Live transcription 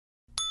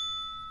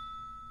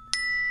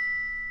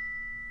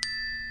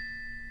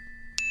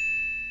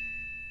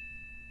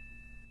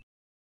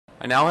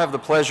I now have the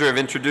pleasure of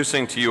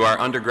introducing to you our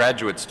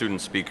undergraduate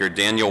student speaker,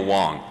 Daniel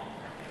Wong.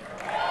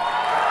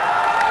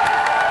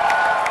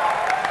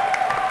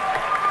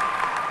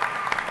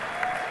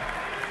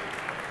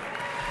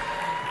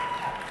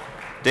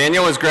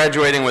 Daniel is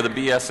graduating with a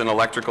BS in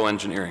electrical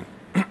engineering.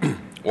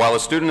 While a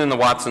student in the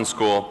Watson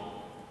School,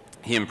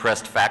 he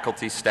impressed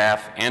faculty,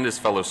 staff, and his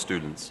fellow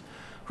students,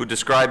 who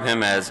describe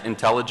him as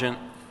intelligent,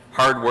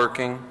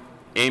 hardworking,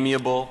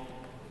 amiable,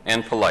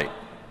 and polite.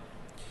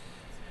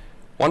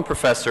 One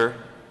professor,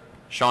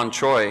 Sean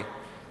Choi,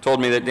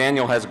 told me that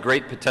Daniel has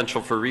great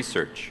potential for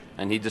research,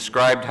 and he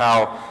described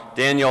how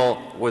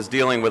Daniel was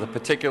dealing with a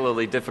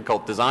particularly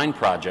difficult design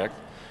project,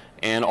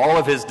 and all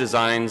of his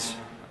designs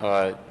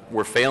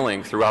were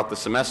failing throughout the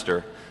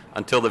semester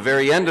until the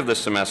very end of the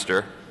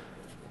semester.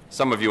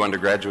 Some of you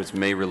undergraduates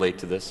may relate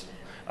to this.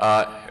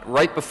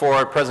 Right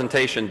before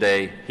presentation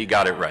day, he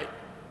got it right.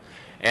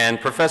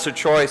 And Professor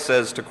Choi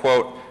says, to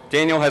quote,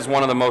 "Daniel has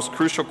one of the most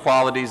crucial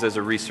qualities as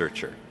a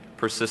researcher,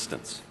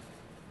 persistence."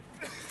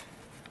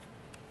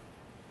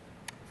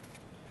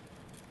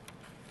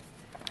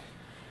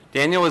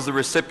 Daniel is the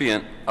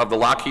recipient of the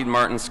Lockheed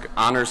Martin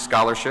Honors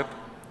Scholarship,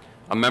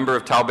 a member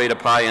of Tau Beta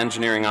Pi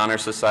Engineering Honor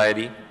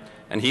Society,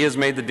 and he has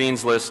made the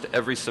Dean's List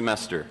every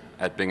semester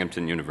at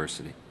Binghamton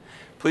University.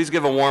 Please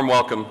give a warm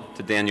welcome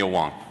to Daniel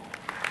Wong.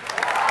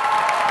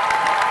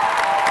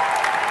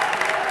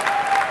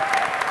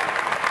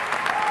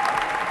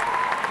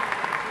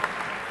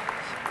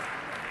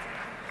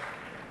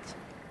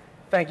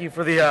 Thank you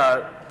for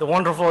the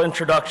wonderful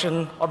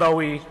introduction, although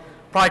we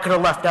probably could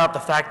have left out the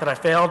fact that I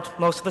failed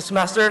most of the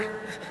semester.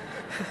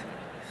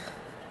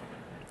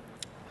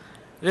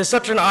 It is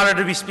such an honor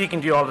to be speaking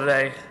to you all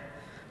today.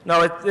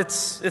 No,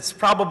 it's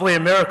probably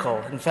a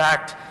miracle. In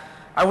fact,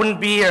 I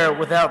wouldn't be here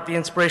without the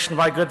inspiration of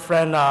my good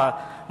friend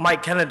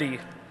Mike Kennedy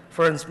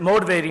for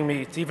motivating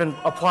me to even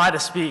apply to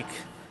speak.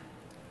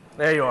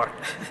 There you are.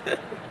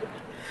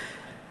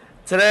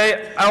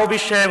 Today, I will be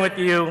sharing with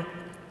you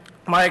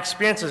my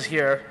experiences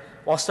here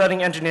while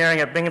studying engineering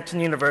at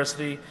Binghamton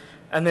University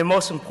and the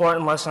most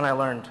important lesson I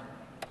learned.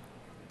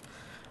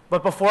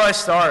 But before I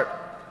start,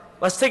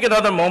 let's take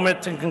another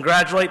moment to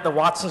congratulate the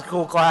Watson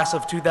School class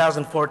of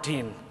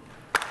 2014.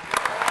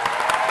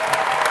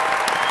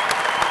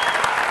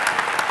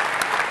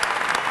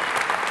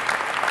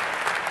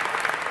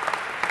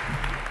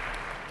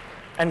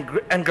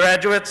 And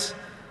graduates,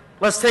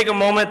 let's take a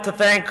moment to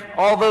thank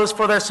all those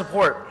for their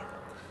support.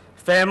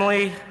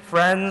 Family,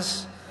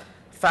 friends,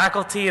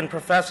 faculty and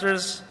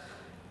professors,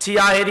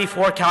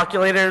 TI-84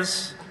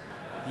 calculators,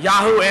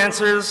 Yahoo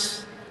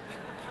Answers,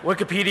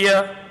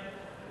 Wikipedia.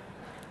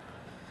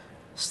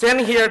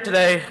 Standing here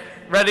today,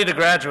 ready to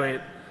graduate,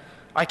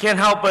 I can't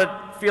help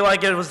but feel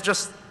like I was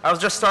just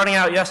starting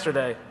out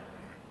yesterday.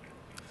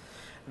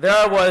 There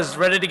I was,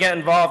 ready to get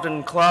involved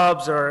in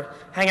clubs or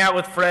hang out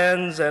with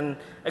friends and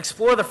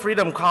explore the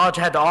freedom college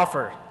had to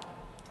offer.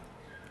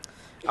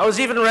 I was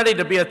even ready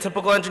to be a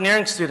typical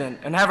engineering student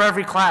and have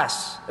every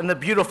class in the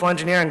beautiful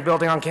engineering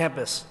building on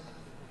campus.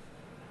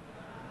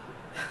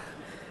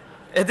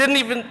 It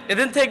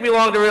didn't take me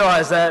long to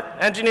realize that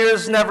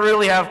engineers never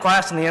really have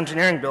class in the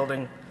engineering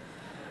building.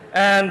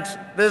 And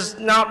there's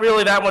not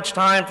really that much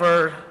time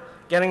for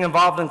getting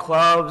involved in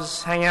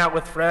clubs, hanging out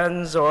with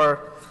friends,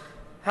 or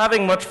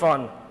having much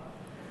fun.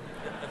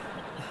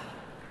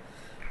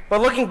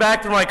 But looking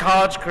back through my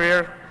college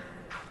career,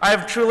 I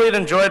have truly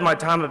enjoyed my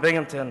time at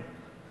Binghamton.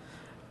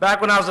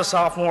 Back when I was a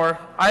sophomore,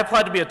 I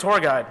applied to be a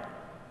tour guide.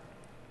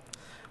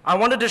 I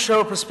wanted to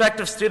show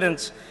prospective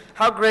students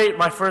how great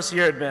my first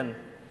year had been.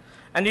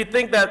 And you'd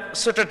think that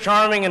such a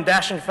charming and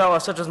dashing fellow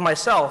such as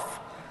myself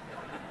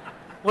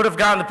would have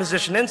gotten the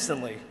position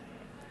instantly.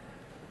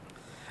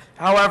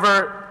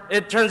 However,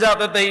 it turns out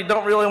that they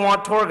don't really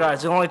want tour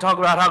guides. They only talk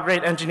about how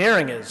great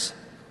engineering is.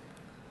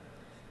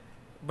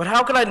 But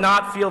how could I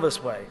not feel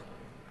this way?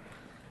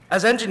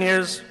 As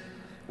engineers,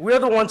 we're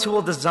the ones who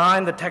will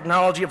design the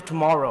technology of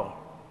tomorrow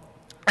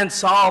and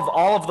solve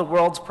all of the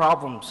world's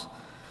problems.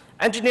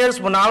 Engineers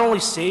will not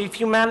only save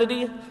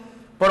humanity,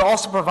 but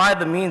also provide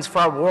the means for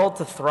our world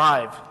to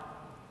thrive.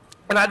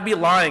 And I'd be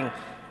lying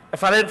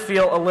if I didn't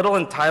feel a little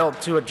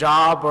entitled to a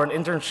job or an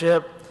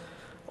internship,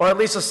 or at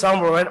least a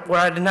summer where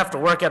I didn't have to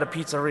work at a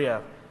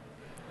pizzeria.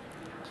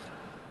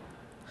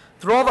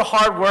 Through all the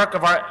hard work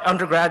of our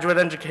undergraduate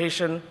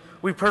education,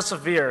 we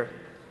persevere,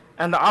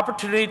 and the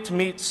opportunity to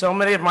meet so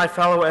many of my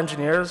fellow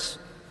engineers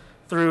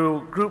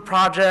through group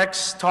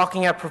projects,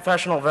 talking at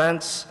professional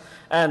events,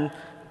 and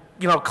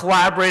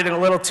collaborating a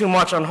little too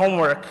much on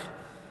homework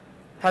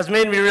has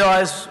made me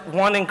realize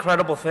one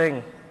incredible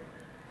thing.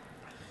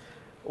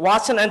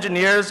 Watson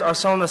engineers are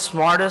some of the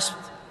smartest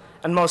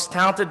and most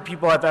talented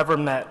people I've ever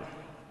met.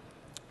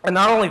 And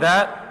not only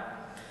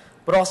that,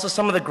 but also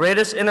some of the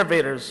greatest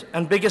innovators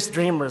and biggest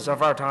dreamers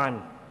of our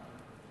time.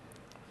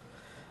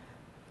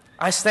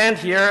 I stand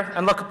here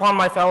and look upon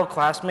my fellow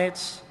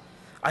classmates.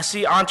 I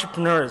see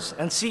entrepreneurs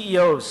and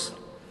CEOs,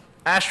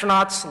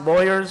 astronauts,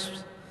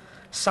 lawyers,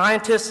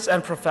 scientists,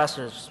 and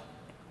professors.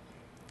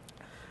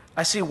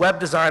 I see web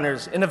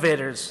designers,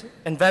 innovators,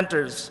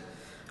 inventors,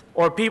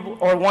 or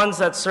ones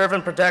that serve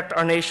and protect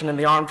our nation in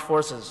the armed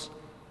forces.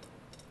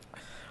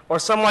 Or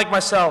some like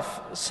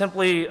myself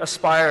simply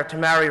aspire to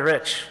marry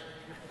rich.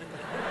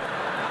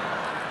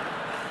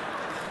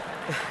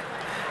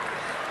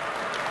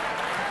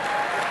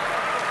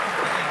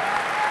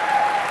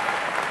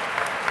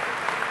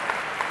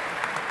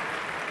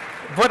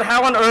 But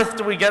how on earth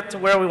do we get to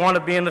where we want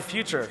to be in the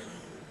future?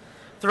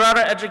 Throughout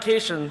our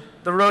education,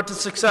 the road to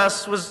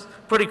success was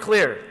pretty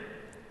clear.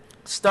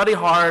 Study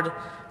hard,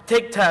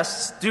 take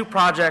tests, do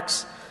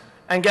projects,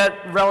 and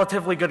get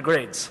relatively good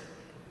grades.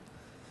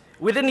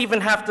 We didn't even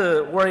have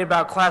to worry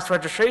about class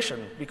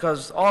registration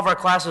because all of our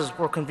classes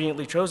were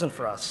conveniently chosen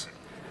for us.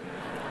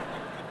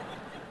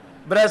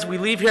 But as we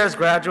leave here as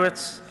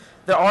graduates,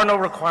 there are no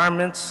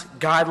requirements,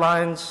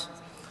 guidelines,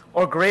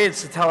 or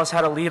grades to tell us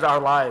how to lead our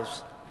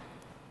lives.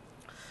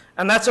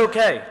 And that's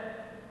okay,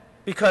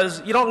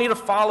 because you don't need to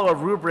follow a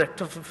rubric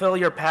to fulfill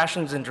your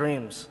passions and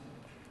dreams.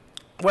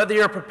 Whether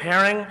you're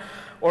preparing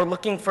or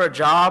looking for a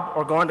job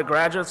or going to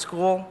graduate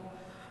school,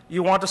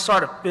 you want to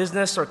start a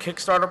business or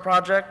Kickstarter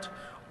project,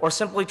 or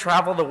simply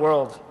travel the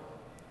world,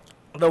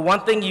 the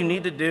one thing you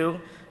need to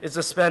do is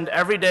to spend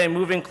every day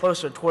moving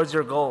closer towards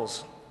your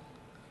goals.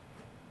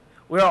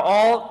 We are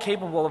all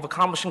capable of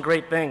accomplishing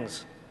great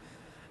things,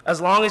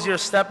 as long as you're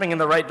stepping in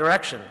the right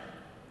direction.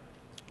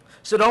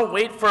 So don't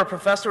wait for a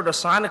professor to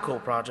assign a cool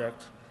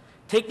project.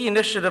 Take the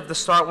initiative to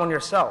start one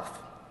yourself.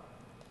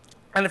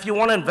 And if you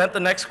want to invent the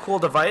next cool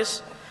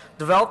device,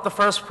 develop the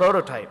first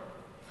prototype.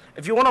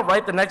 If you want to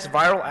write the next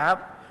viral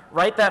app,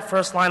 write that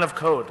first line of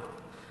code.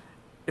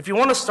 If you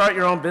want to start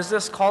your own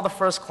business, call the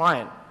first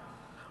client.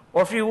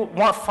 Or if you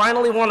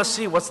finally want to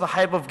see what's the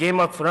hype of Game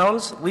of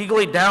Thrones,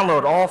 legally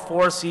download all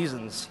 4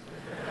 seasons.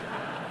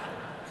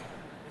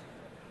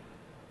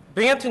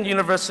 Binghamton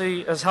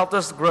University has helped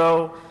us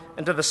grow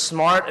into the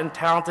smart and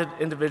talented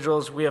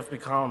individuals we have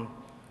become.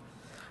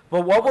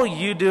 But what will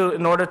you do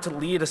in order to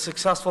lead a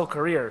successful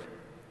career?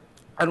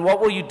 And what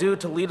will you do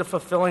to lead a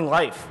fulfilling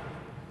life?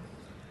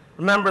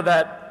 Remember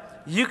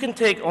that you can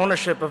take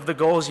ownership of the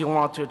goals you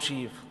want to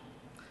achieve.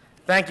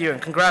 Thank you,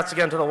 and congrats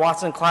again to the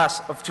Watson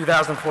class of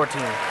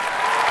 2014.